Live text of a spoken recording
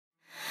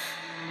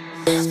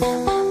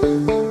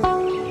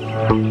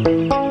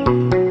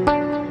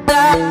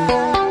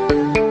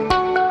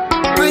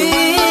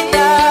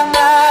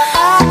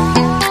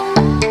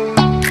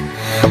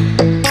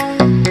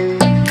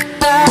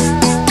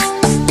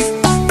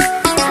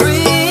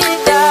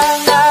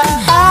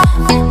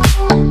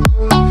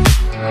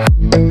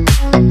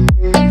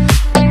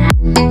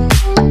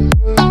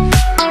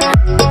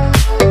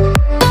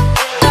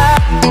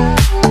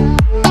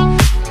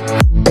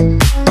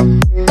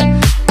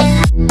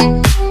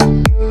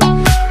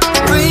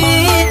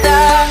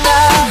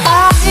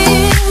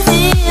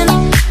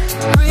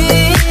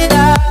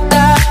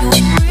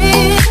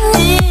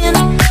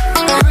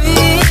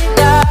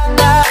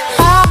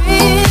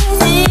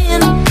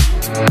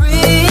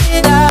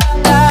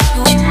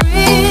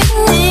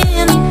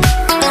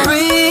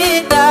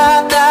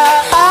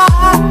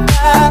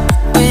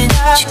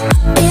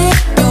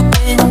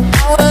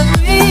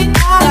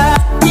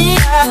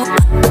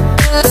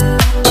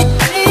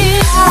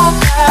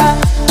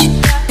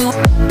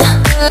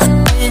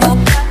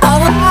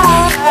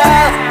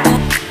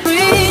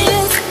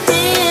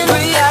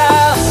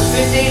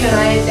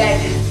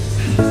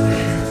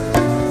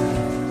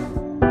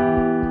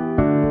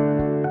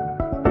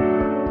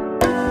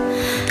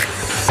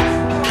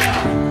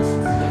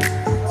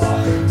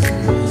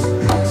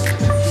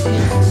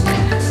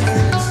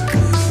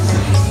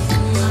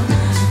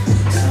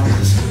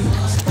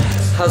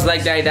How's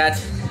leg day, Dad?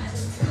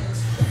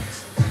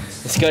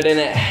 It's good, isn't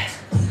it?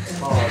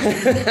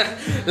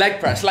 Leg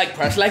press, leg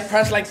press, leg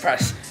press, leg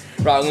press.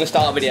 Right, I'm gonna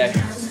start a video.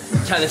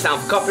 Turn this down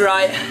for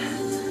copyright.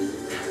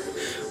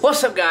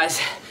 What's up,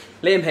 guys?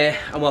 Liam here,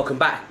 and welcome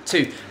back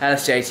to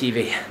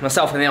Lsjtv.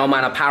 Myself and the old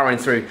man are powering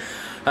through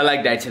a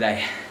leg day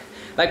today.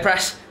 Leg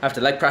press,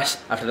 after leg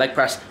press, after leg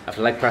press,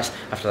 after leg press,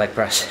 after leg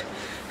press.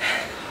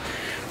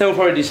 Then we'll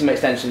probably do some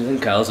extensions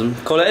and curls and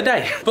call it a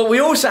day. But we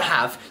also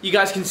have, you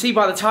guys can see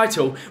by the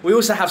title, we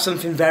also have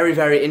something very,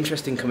 very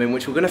interesting coming,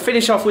 which we're going to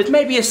finish off with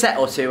maybe a set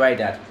or two, eh,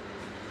 Dad?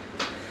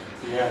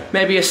 Yeah.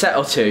 Maybe a set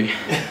or two,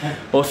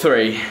 or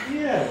three.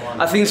 Yeah.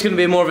 I think it's going to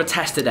be more of a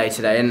tester day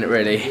today, isn't it,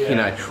 really? Yeah. You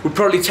know, we'll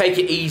probably take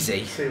it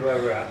easy. See where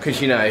we're at.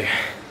 Because, you know,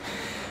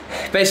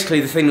 basically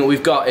the thing that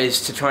we've got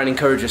is to try and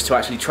encourage us to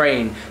actually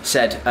train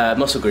said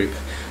muscle group.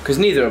 Because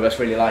neither of us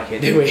really like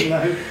it, do we?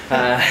 No.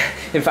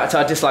 In fact,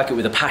 I dislike it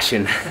with a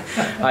passion.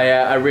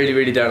 I really,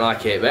 really don't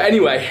like it. But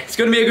anyway, it's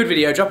going to be a good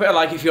video. Drop it a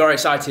like if you are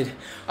excited.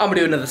 I'm going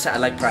to do another set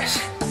of leg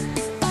press.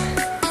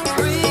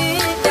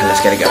 And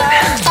let's get it going.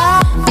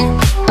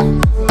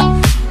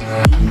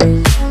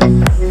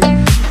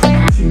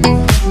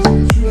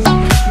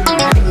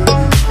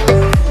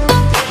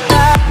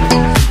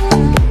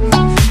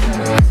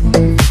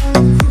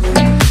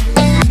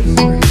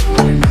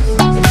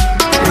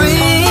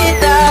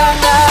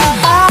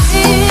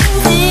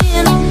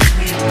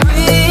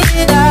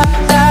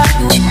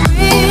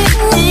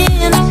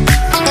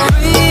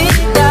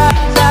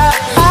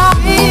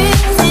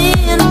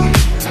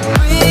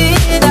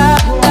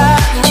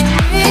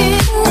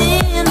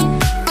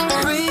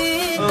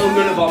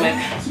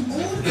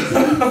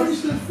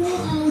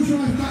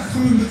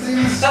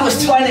 That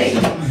was 20.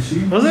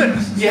 Was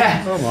it?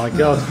 Yeah. Oh my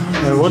god,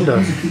 no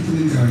wonder.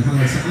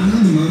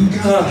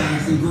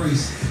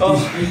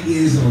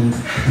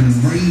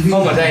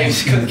 Oh my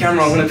days, cut the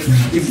camera, I'm gonna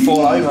even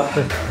fall over.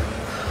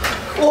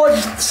 Oh, I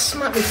just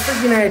smacked my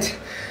freaking head.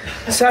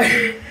 So,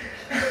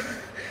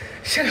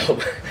 shut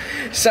up.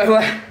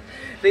 So,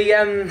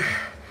 the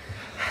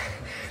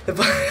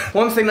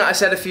one thing that I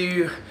said a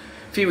few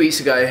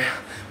weeks ago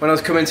when I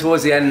was coming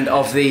towards the end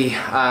of the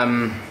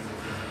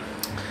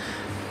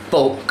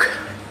bulk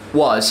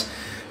was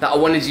that I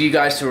wanted you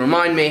guys to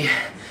remind me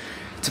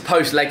to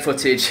post leg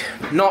footage,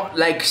 not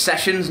leg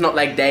sessions, not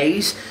leg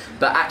days,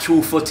 but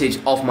actual footage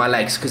of my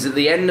legs, because at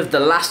the end of the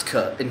last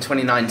cut in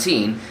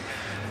 2019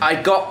 I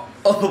got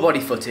upper body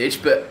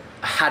footage but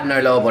had no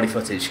lower body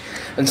footage,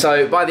 and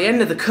so by the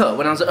end of the cut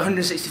when I was at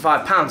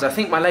 165 pounds I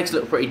think my legs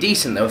looked pretty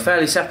decent. They were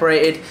fairly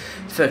separated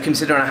for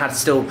considering I had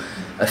still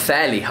a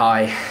fairly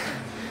high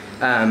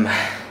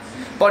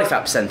body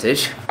fat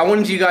percentage. I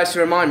wanted you guys to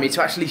remind me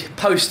to actually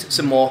post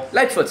some more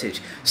leg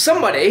footage.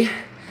 Somebody,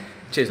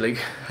 cheers Luke,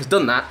 has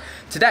done that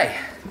today.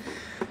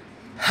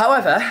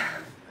 However,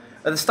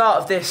 at the start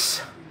of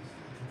this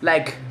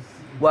leg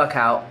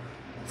workout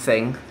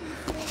thing,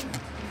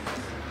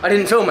 I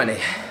didn't film any.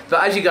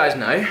 But as you guys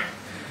know,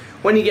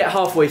 when you get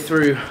halfway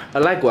through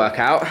a leg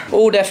workout,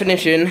 all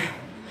definition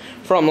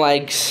from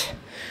legs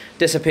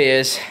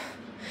disappears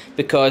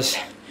because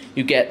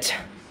you get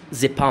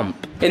the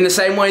pump. In the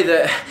same way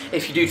that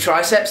if you do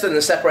triceps, then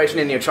the separation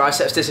in your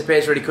triceps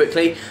disappears really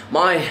quickly,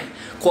 my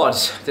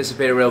quads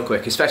disappear real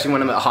quick, especially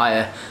when I'm at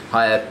a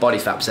higher body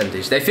fat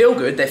percentage. They feel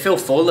good, they feel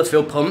full, they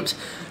feel pumped,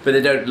 but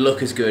they don't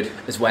look as good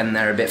as when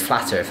they're a bit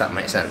flatter, if that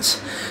makes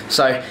sense.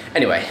 So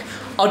anyway,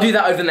 I'll do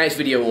that over the next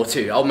video or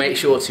two. I'll make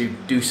sure to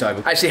do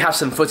so. I actually have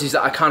some footage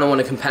that I kind of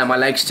want to compare my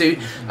legs to.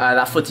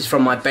 That footage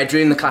from my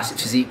bedroom, the classic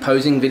physique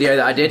posing video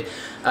that I did.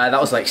 That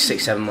was like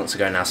 6-7 months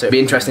ago now, so it'd be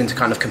interesting to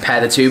kind of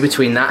compare the two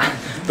between that.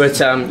 But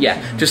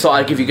yeah, just thought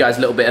I'd give you guys a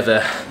little bit of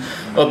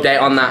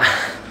update on that,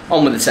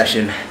 on with the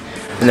session,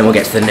 and then we'll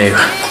get to the new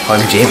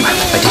home gym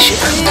edition.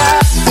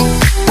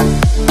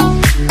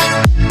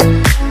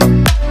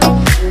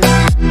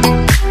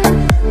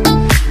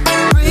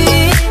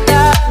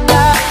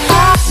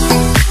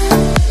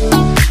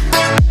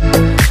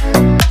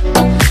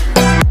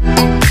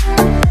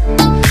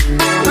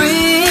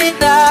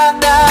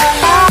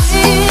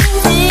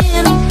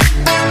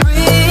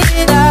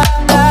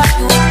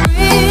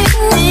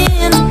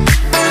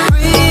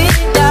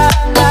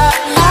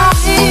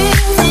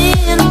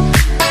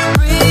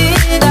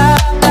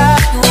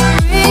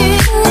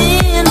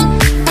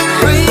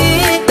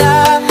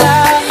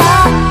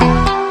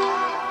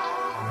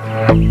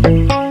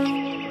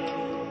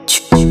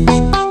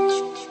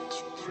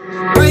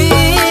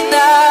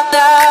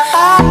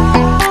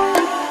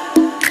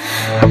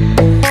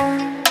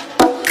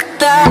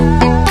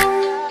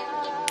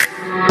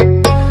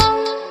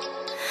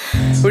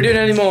 We're doing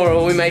any more,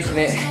 or are we making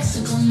it?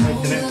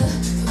 Making it.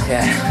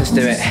 Yeah, let's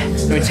do it.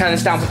 Let me turn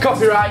this down for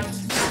copyright.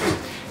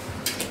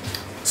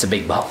 It's a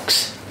big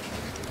box.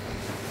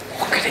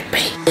 What could it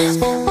be?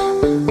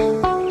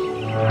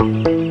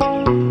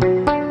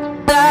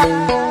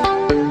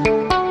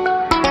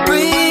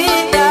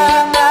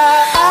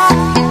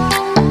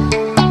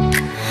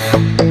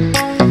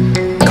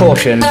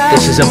 Caution,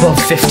 this is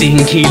above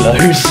 15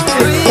 kilos.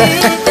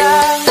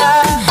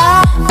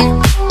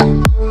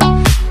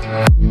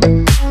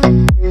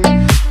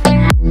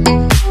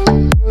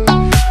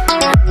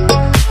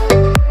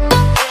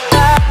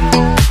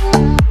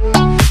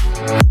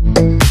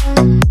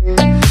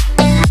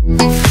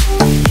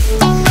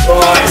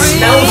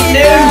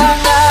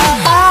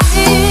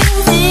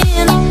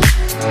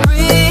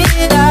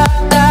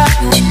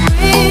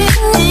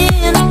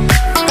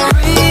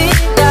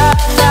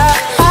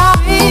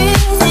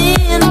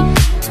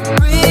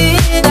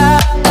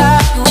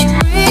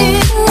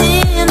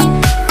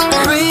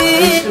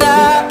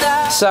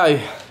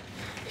 So,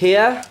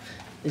 here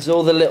is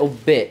all the little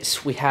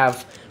bits. We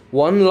have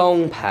one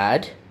long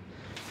pad,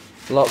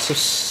 lots of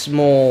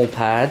small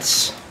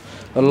pads,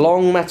 a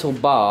long metal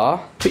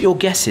bar. Put your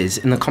guesses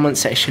in the comment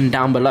section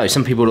down below.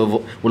 Some people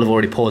will have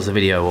already paused the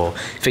video or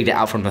figured it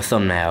out from the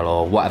thumbnail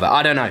or whatever.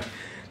 I don't know.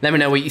 Let me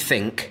know what you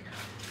think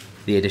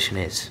the addition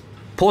is.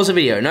 Pause the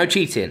video, no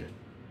cheating.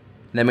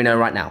 Let me know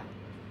right now.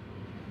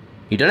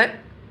 You done it?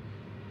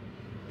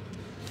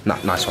 No,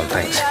 nice one,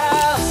 thanks.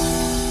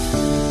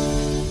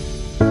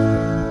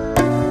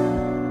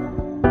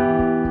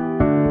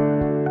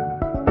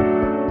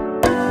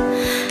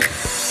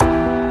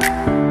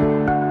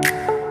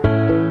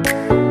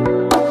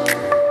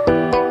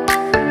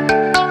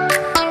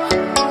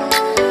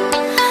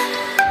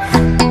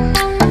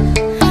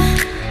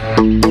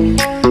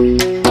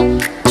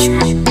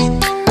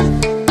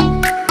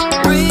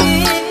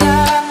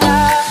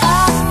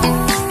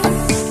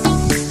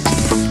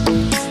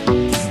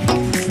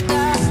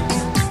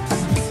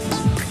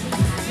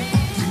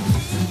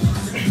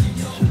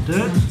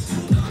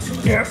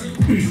 Yep.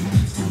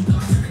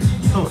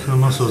 Look, the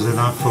muscles in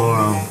that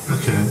forearm.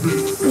 Okay.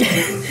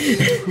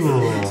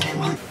 Oh.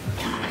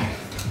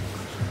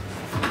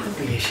 Don't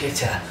be a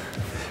shitter.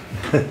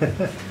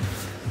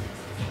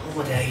 All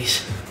my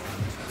days.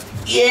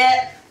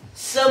 Yeah,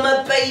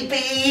 summer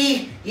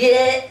baby.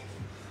 Yeah.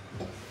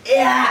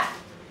 Yeah.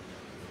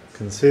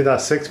 Can see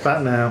that six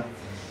pack now.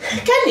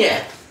 Can you?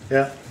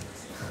 Yeah.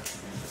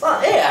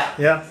 Oh, yeah.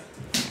 Yeah.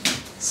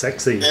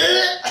 Sexy.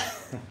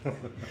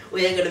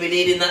 We ain't gonna be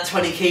needing that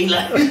 20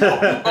 kilos.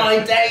 My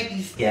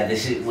days. Yeah,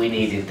 we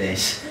needed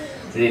this.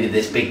 We needed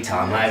this big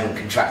time. I haven't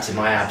contracted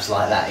my abs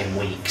like that in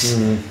weeks.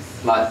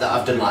 Like that,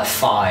 I've done like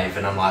 5,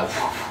 and I'm like,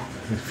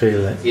 You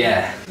feel it.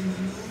 yeah.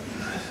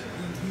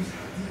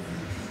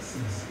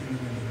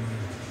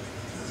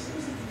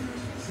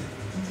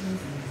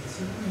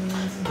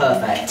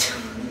 Perfect.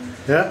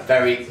 Yeah.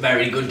 Very,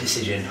 very good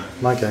decision.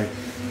 My game.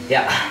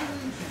 Yeah.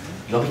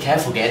 You gotta be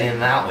careful getting in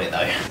and out of it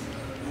though.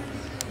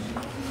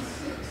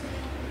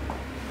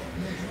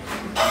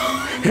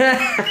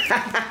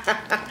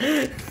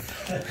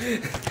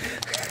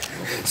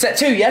 Set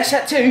 2, yeah,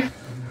 set 2.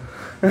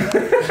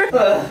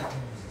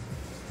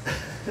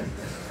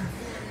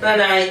 Night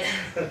night.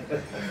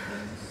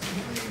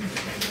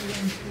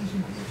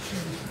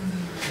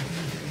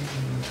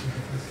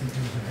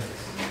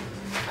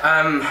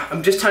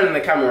 I'm just turning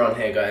the camera on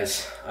here,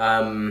 guys.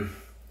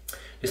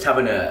 Just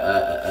having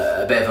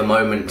a bit of a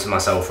moment to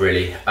myself,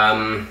 really.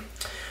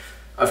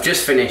 I've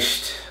just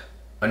finished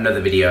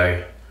another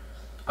video.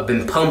 I've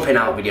been pumping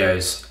out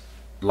videos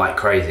like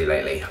crazy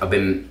lately. I've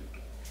been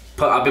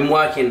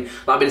working.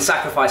 I've been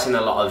sacrificing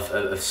a lot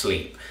of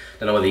sleep.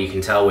 Don't know whether you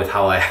can tell with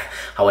how I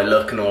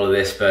look and all of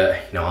this, but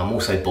you know, I'm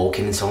also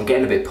bulking, so I'm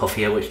getting a bit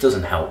puffier, which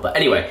doesn't help. But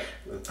anyway,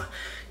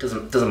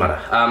 doesn't matter.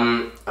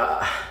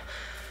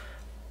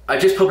 I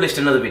just published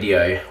another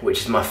video,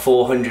 which is my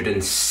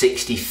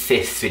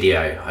 465th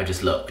video. I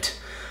just looked.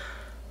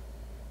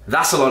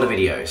 That's a lot of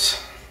videos.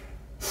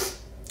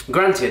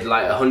 Granted,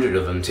 like 100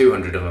 of them,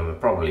 200 of them are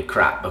probably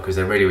crap because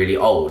they're really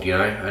old, you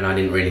know, and I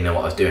didn't really know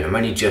what I was doing. I'm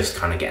only just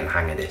kind of getting the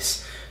hang of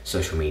this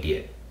social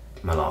media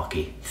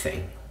malarkey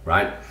thing,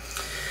 right?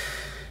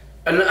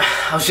 And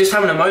I was just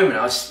having a moment.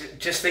 I was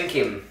just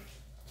thinking,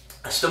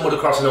 I stumbled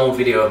across an old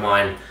video of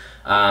mine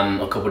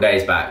a couple of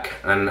days back,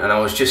 and I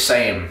was just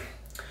saying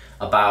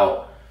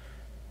about,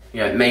 you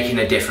know, making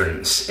a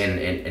difference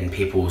in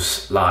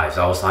people's lives.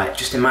 I was like,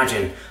 just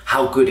imagine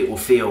how good it will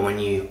feel when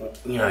you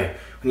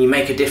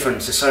make a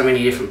difference to so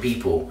many different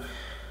people.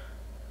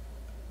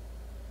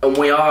 And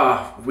we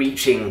are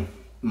reaching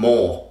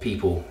more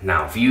people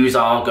now. Views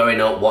are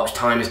going up, watch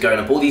time is going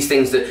up, all these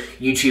things that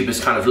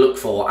YouTubers kind of look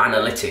for,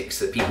 analytics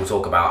that people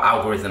talk about,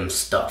 algorithm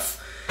stuff.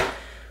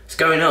 It's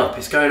going up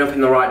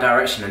in the right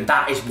direction, and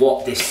that is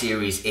what this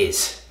series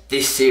is.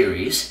 This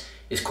series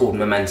is called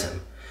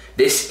Momentum.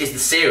 This is the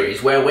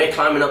series where we're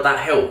climbing up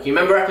that hill. You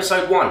remember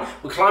episode 1?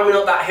 We're climbing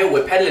up that hill,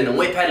 we're pedaling and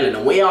we're pedaling,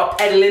 and we are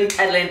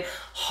pedaling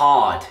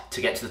hard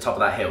to get to the top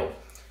of that hill.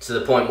 To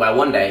the point where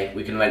one day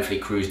we can eventually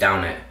cruise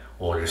down it,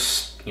 or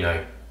just, you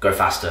know, go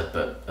faster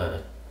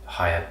but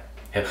higher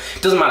hill.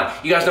 It doesn't matter,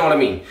 you guys know what I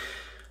mean.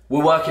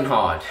 We're working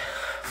hard,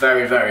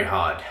 very, very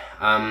hard.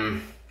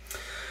 And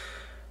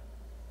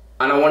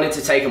I wanted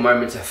to take a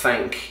moment to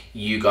thank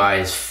you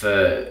guys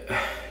for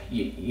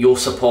your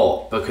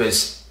support,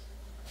 because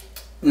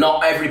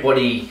not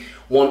everybody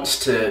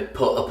wants to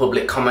put a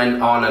public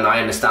comment on, and I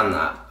understand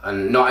that.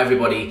 And not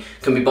everybody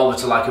can be bothered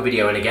to like a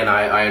video, and again,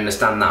 I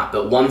understand that.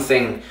 But one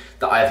thing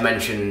that I've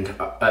noticed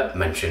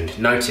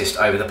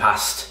over the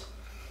past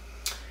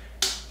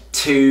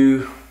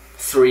 2,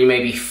 3,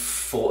 maybe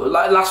 4,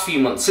 like last few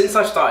months, since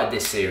I started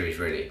this series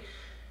really,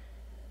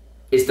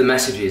 is the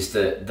messages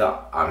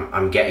that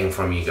I'm getting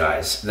from you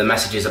guys. The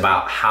messages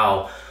about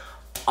how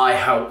I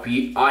help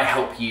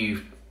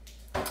you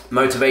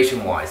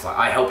motivation wise. Like,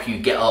 I help you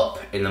get up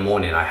in the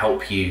morning, I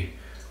help you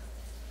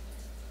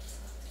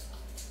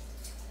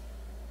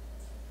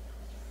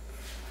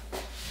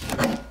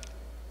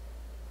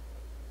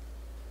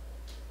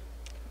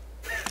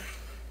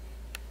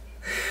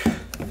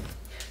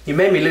You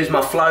made me lose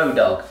my flow,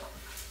 dog.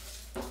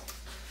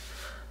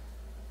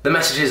 The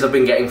messages I've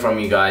been getting from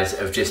you guys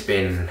have just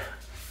been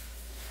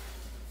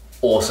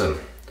awesome.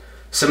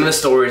 Some of the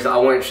stories that I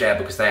won't share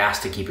because they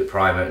asked to keep it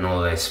private and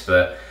all this,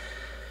 but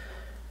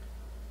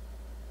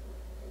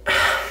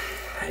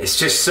it's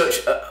just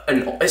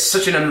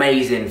such an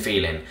amazing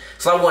feeling.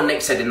 It's like what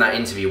Nick said in that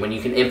interview, when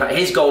you can impact,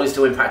 his goal is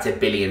to impact 1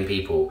 billion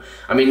people.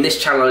 I mean,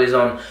 this channel is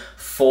on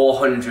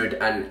 400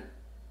 and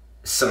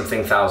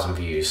something thousand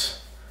views.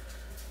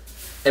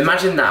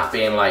 Imagine that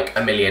being like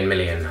 1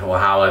 million, or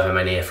however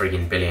many a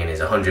frigging billion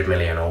is, 100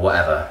 million or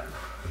whatever.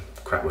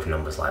 Crap with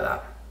numbers like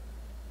that.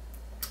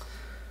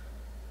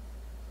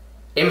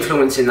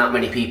 Influencing that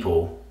many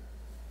people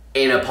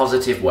in a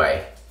positive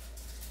way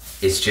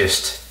is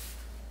just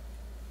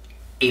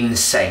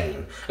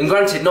insane. And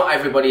granted, not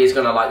everybody is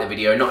going to like the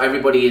video, not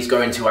everybody is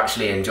going to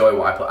actually enjoy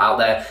what I put out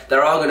there.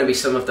 There are going to be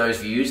some of those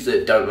views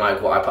that don't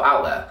like what I put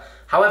out there.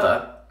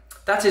 However,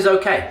 that is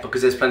okay,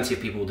 because there's plenty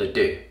of people that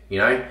do, you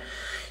know?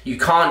 You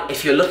can't,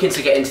 if you're looking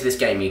to get into this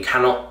game, you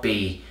cannot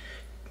be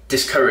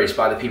discouraged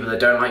by the people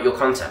that don't like your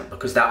content,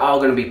 because there are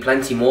going to be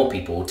plenty more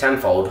people,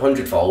 10-fold,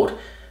 100-fold,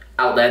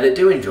 out there that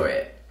do enjoy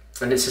it.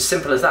 And it's as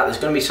simple as that. There's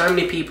going to be so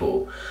many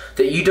people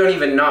that you don't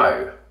even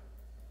know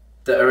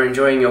that are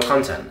enjoying your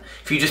content.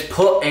 If you just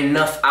put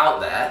enough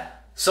out there,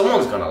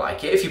 someone's going to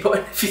like it. If you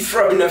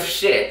throw enough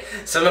shit,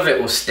 some of it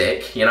will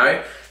stick, you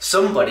know?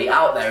 Somebody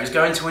out there is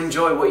going to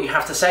enjoy what you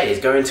have to say, is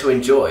going to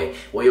enjoy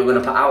what you're going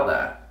to put out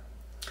there.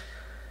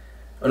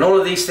 And all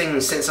of these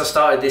things, since I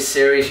started this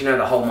series, you know,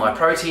 the whole My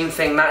Protein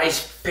thing, that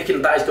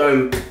is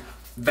going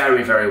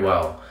very, very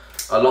well.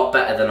 A lot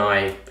better than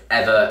I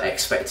ever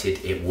expected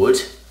it would,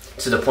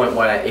 to the point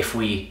where if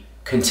we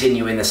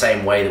continue in the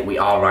same way that we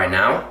are right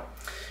now,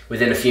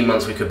 within a few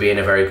months we could be in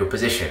a very good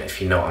position,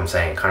 if you know what I'm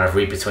saying. Kind of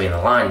read between the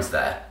lines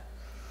there.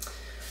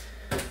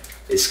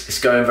 It's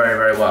going very,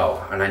 very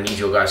well, and I need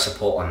your guys'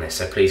 support on this,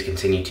 so please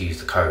continue to use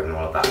the code and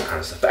all of that kind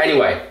of stuff. But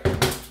anyway,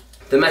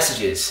 the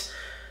messages.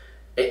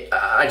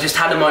 I just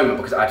had a moment,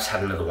 because I just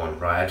had another one,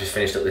 right? I just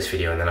finished up this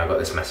video and then I got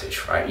this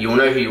message, right? You'll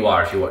know who you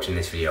are if you're watching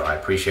this video. I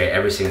appreciate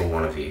every single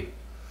one of you.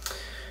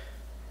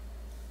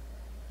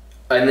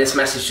 And this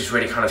message just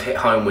really kind of hit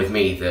home with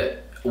me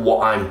that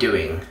what I'm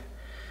doing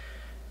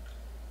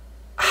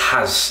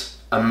has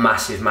a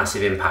massive,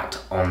 massive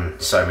impact on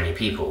so many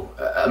people.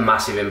 A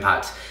massive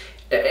impact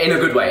in a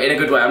good way,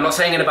 I'm not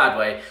saying in a bad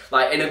way.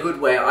 Like, in a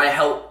good way, I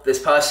help this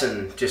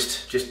person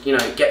just you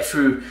know, get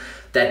through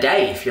their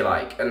day, if you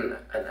like, and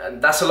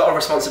that's a lot of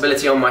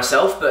responsibility on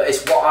myself, but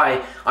it's what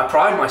I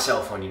pride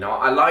myself on, you know.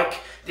 I like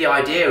the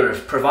idea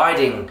of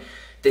providing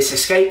this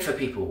escape for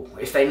people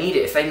if they need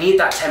it. If they need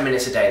that 10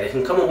 minutes a day, they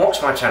can come and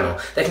watch my channel,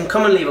 they can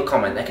come and leave a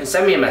comment, they can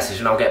send me a message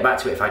and I'll get back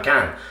to it if I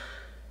can.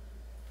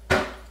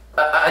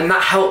 And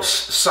that helps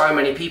so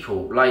many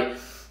people. Like,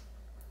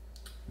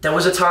 there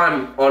was a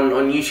time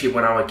on YouTube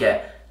when I would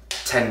get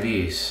 10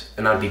 views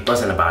and I'd be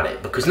buzzing about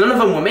it, because none of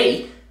them were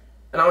me,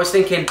 and I was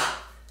thinking,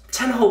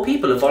 10 whole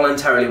people have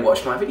voluntarily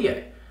watched my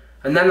video.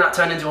 And then that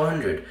turned into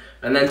 100,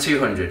 and then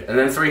 200, and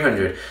then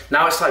 300.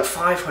 Now it's like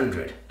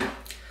 500.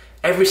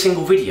 every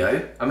single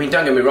video, I mean,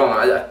 don't get me wrong,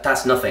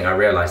 that's nothing, I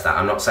realise that.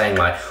 I'm not saying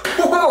like,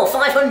 oh,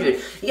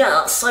 500, yeah,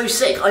 that's so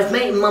sick, I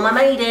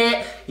made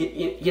it.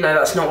 You know,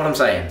 that's not what I'm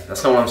saying.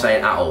 That's not what I'm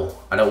saying at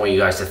all. I don't want you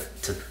guys to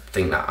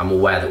think that. I'm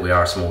aware that we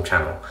are a small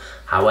channel.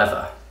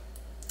 However,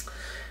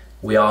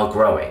 we are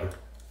growing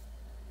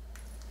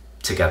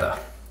together.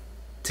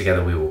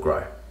 Together we will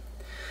grow.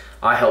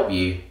 I help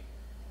you,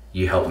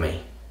 you help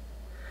me.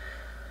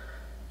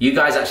 You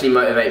guys actually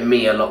motivate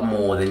me a lot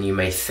more than you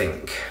may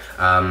think.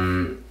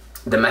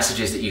 The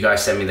messages that you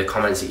guys send me, the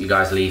comments that you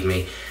guys leave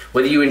me,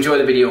 whether you enjoy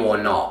the video or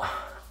not,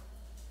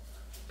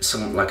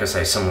 like I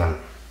say, someone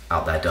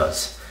out there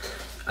does.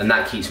 And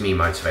that keeps me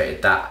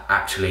motivated. That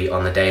actually,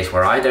 on the days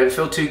where I don't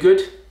feel too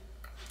good,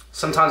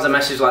 sometimes a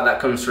message like that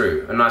comes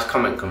through, a nice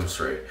comment comes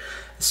through.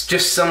 It's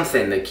just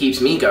something that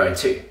keeps me going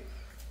too.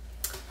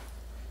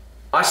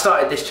 I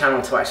started this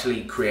channel to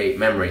actually create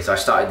memories. I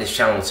started this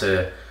channel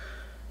to,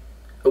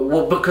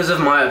 well, because of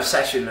my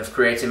obsession of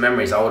creating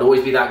memories. I would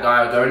always be that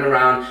guy going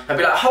around and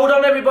be like, hold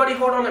on everybody,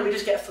 hold on, let me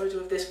just get a photo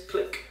of this,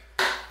 click,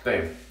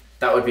 boom.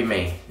 That would be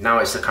me. Now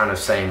it's the kind of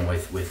same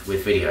with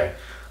video.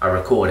 I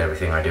record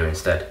everything I do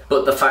instead.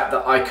 But the fact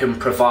that I can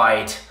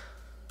provide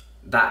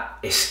that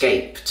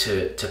escape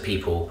to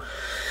people,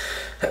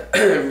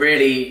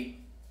 really,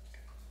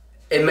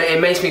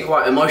 it makes me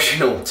quite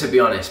emotional, to be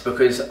honest,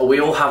 because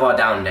we all have our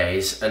down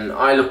days, and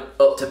I look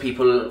up to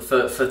people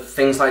for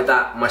things like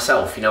that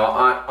myself. You know,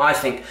 I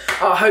think,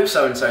 oh, I hope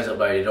so-and-so's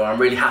uploaded, or I'm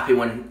really happy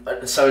when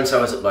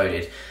so-and-so is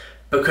uploaded,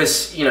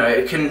 because, you know,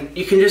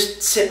 you can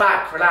just sit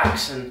back,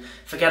 relax, and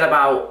forget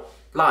about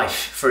life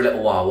for a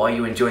little while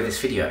you enjoy this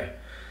video.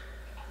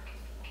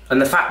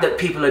 And the fact that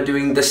people are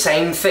doing the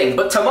same thing,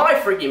 but to my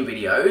friggin'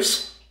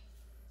 videos,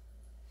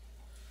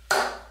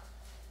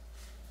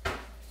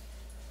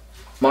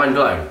 mind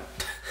blown.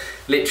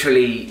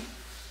 Literally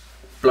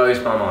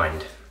blows my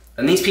mind.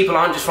 And these people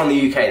aren't just from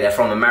the UK, they're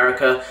from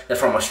America, they're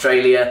from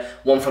Australia,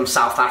 one from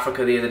South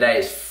Africa the other day.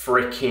 It's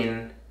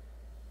freaking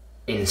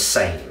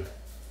insane.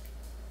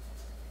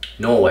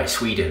 Norway,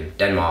 Sweden,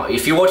 Denmark.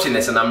 If you're watching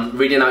this and I'm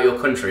reading out your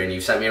country and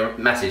you've sent me a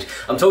message,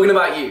 I'm talking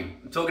about you.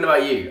 I'm talking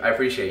about you. I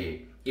appreciate you.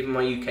 Even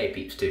my UK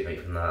peeps too,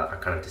 even though I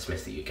kind of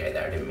dismissed the UK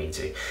there, I didn't mean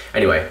to.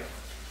 Anyway,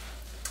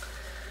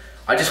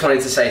 I just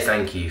wanted to say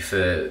thank you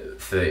for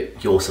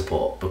your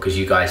support, because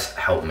you guys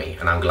help me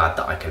and I'm glad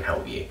that I can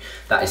help you.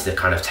 That is the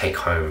kind of take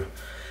home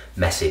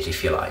message,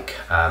 if you like.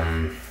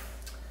 And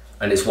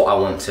it's what I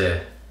want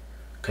to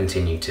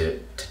continue to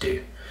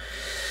do.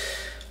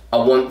 I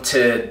want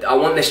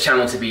this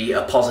channel to be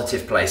a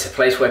positive place, a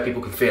place where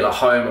people can feel at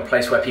home, a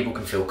place where people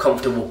can feel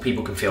comfortable,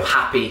 people can feel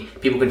happy,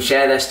 people can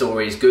share their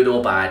stories, good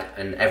or bad,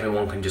 and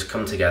everyone can just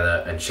come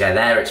together and share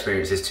their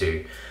experiences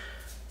too,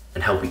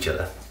 and help each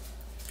other.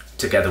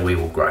 Together we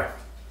will grow.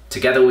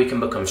 Together we can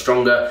become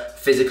stronger,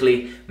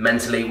 physically,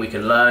 mentally, we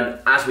can learn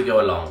as we go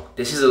along.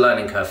 This is a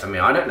learning curve for me.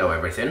 I don't know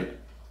everything.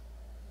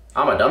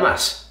 I'm a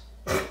dumbass.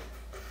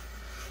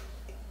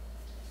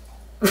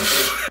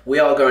 We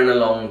are going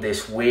along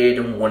this weird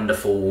and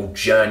wonderful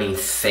journey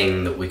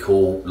thing that we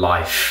call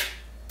life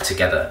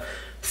together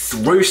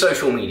through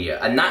social media,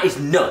 and that is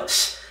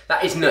nuts.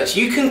 That is nuts.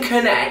 You can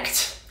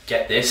connect,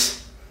 get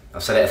this,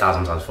 I've said it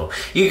 1,000 times before,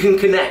 you can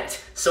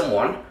connect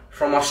someone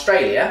from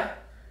Australia,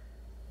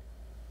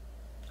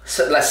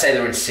 so let's say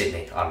they're in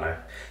Sydney, I don't know,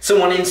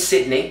 someone in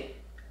Sydney,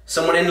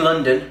 someone in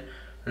London,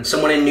 and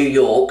someone in New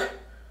York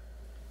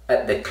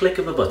at the click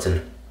of a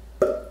button.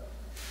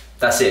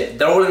 That's it.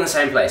 They're all in the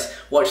same place,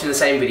 watching the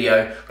same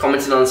video,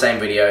 commenting on the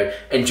same video,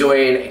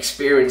 enjoying,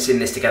 experiencing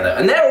this together.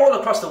 And they're all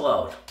across the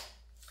world.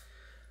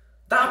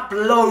 That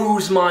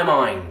blows my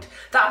mind.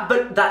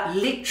 That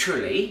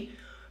literally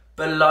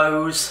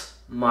blows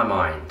my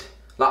mind.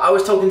 Like, I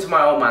was talking to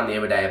my old man the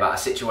other day about a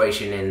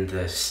situation in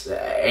the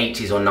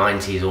 80s or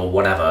 90s or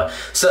whatever.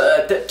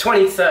 So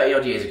 20, 30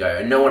 odd years ago,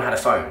 and no one had a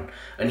phone.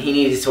 And he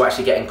needed to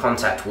actually get in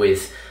contact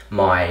with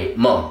my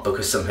mum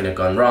because something had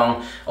gone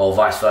wrong, or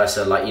vice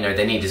versa. Like, you know,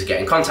 they needed to get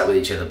in contact with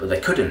each other, but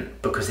they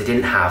couldn't because they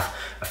didn't have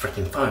a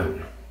freaking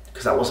phone,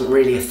 because that wasn't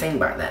really a thing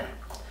back then.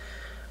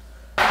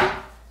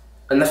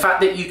 And the fact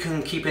that you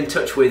can keep in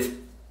touch with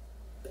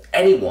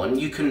anyone,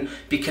 you can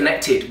be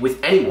connected with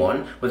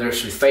anyone, whether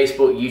it's through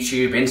Facebook,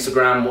 YouTube,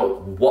 Instagram,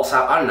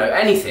 WhatsApp, I don't know,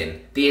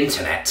 anything, the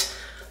internet,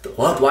 the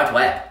World Wide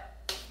Web.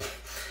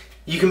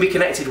 You can be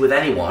connected with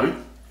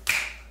anyone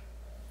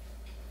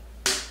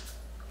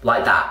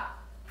like that.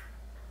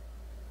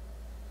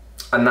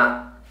 And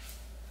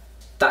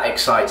that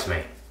excites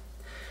me.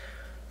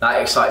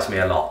 That excites me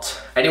a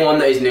lot. Anyone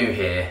that is new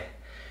here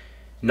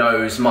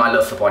knows my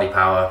love for body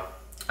power.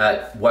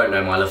 Won't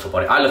know my love for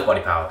body. I love body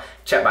power.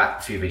 Check back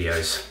a few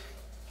videos.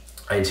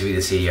 I interview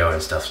the CEO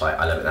and stuff. Like,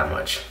 I love it that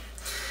much.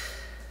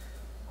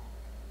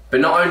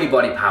 But not only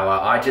body power,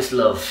 I just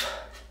love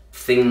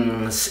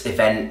things,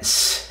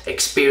 events,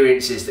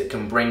 experiences that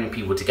can bring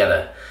people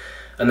together.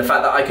 And the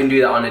fact that I can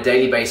do that on a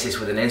daily basis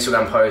with an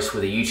Instagram post,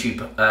 with a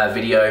YouTube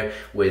video,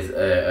 with,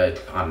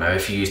 I don't know,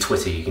 if you use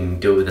Twitter, you can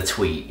do it with a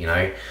tweet, you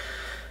know.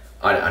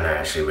 I don't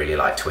actually really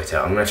like Twitter.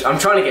 I'm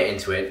trying to get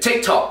into it.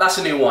 TikTok, that's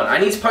a new one. I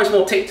need to post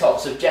more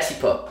TikToks of Jesse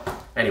Put.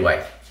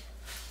 Anyway,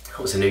 that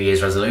was a New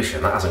Year's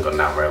resolution. That hasn't gone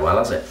down very well,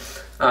 has it?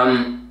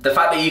 The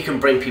fact that you can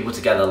bring people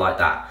together like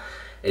that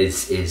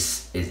is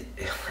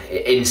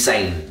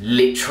insane,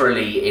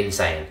 literally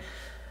insane.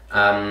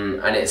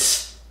 And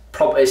it's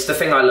the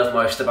thing I love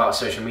most about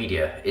social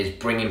media, is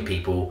bringing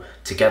people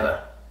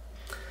together.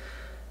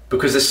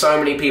 Because there's so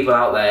many people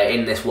out there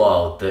in this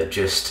world that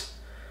just,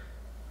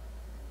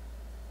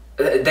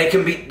 they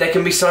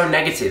can be so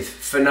negative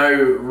for no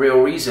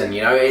real reason,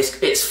 you know.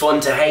 It's fun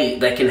to hate.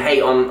 They can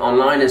hate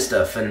online and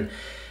stuff, and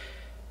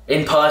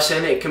in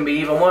person it can be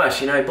even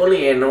worse, you know,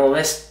 bullying and all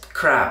this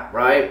crap,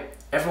 right?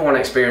 Everyone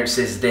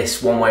experiences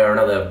this one way or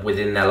another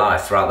within their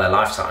life, throughout their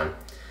lifetime.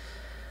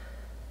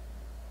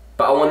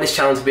 But I want this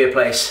channel to be a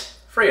place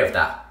free of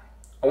that.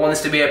 I want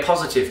this to be a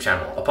positive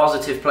channel, a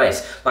positive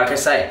place, like I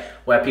say,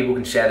 where people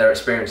can share their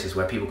experiences,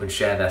 where people can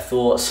share their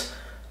thoughts,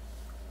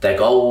 their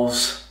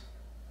goals,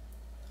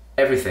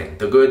 everything,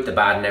 the good, the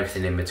bad, and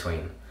everything in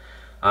between.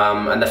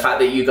 And the fact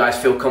that you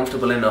guys feel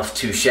comfortable enough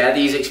to share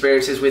these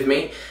experiences with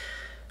me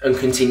and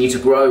continue to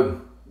grow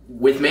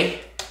with me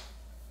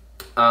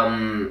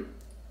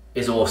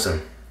is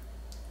awesome.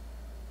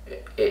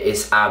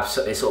 It's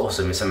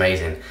awesome. It's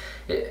amazing.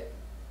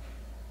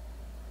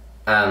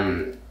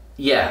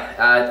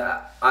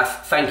 I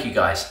thank you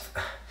guys.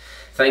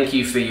 Thank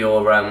you for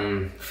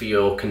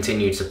your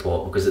continued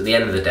support, because at the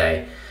end of the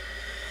day,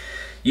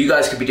 you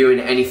guys could be doing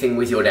anything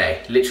with your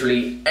day,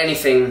 literally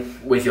anything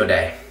with your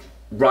day.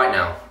 Right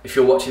now, if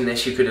you're watching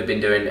this, you could have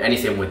been doing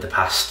anything with the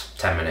past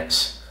 10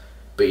 minutes,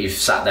 but you've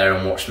sat there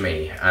and watched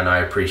me, and I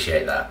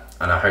appreciate that.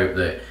 And I hope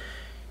that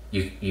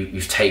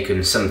you've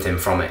taken something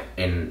from it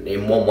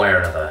in one way or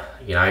another,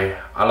 you know.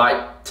 I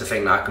like to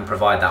think that I can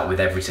provide that with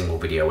every single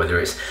video, whether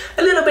it's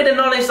a little bit of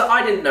knowledge that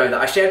I didn't know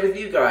that I shared with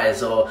you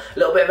guys, or a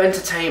little bit of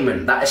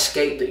entertainment, that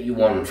escape that you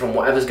want from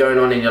whatever's going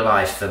on in your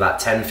life for that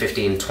 10,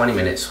 15, 20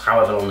 minutes,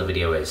 however long the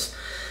video is.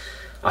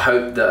 I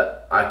hope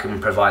that I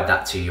can provide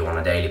that to you on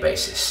a daily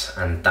basis,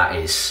 and that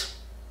is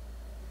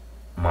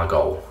my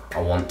goal. I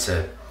want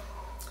to,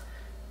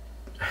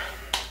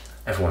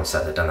 everyone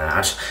said that, don't they?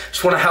 I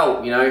just want to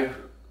help, you know.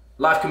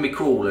 Life can be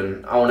cruel,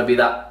 and I want to be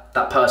that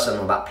person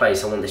or that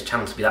place. I want this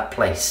channel to be that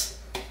place,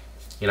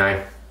 you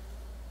know.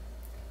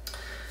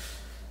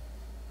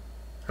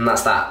 And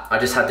that's that. I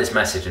just had this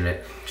message and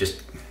it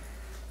just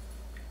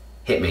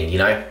hit me, you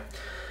know.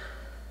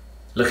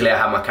 Luckily I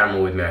have my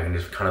camera with me. I can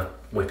just kind of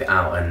whip it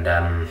out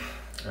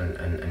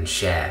and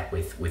share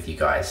with you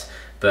guys.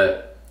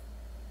 But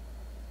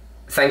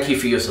thank you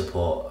for your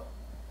support.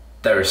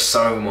 There is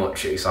so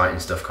much exciting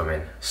stuff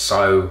coming.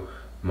 So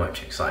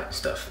much exciting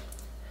stuff.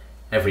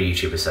 Every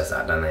YouTuber says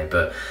that, don't they?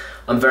 But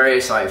I'm very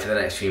excited for the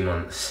next few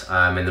months.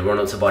 In the run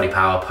up to Body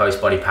Power, post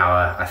Body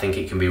Power, I think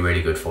it can be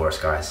really good for us,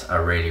 guys. I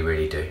really,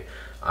 really do.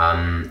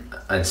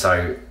 And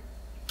so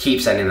keep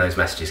sending those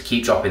messages,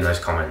 keep dropping those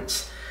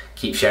comments,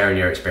 keep sharing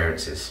your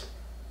experiences.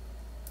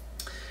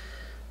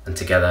 And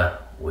together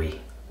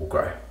we will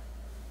grow.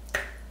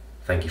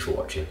 Thank you for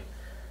watching.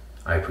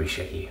 I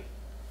appreciate you.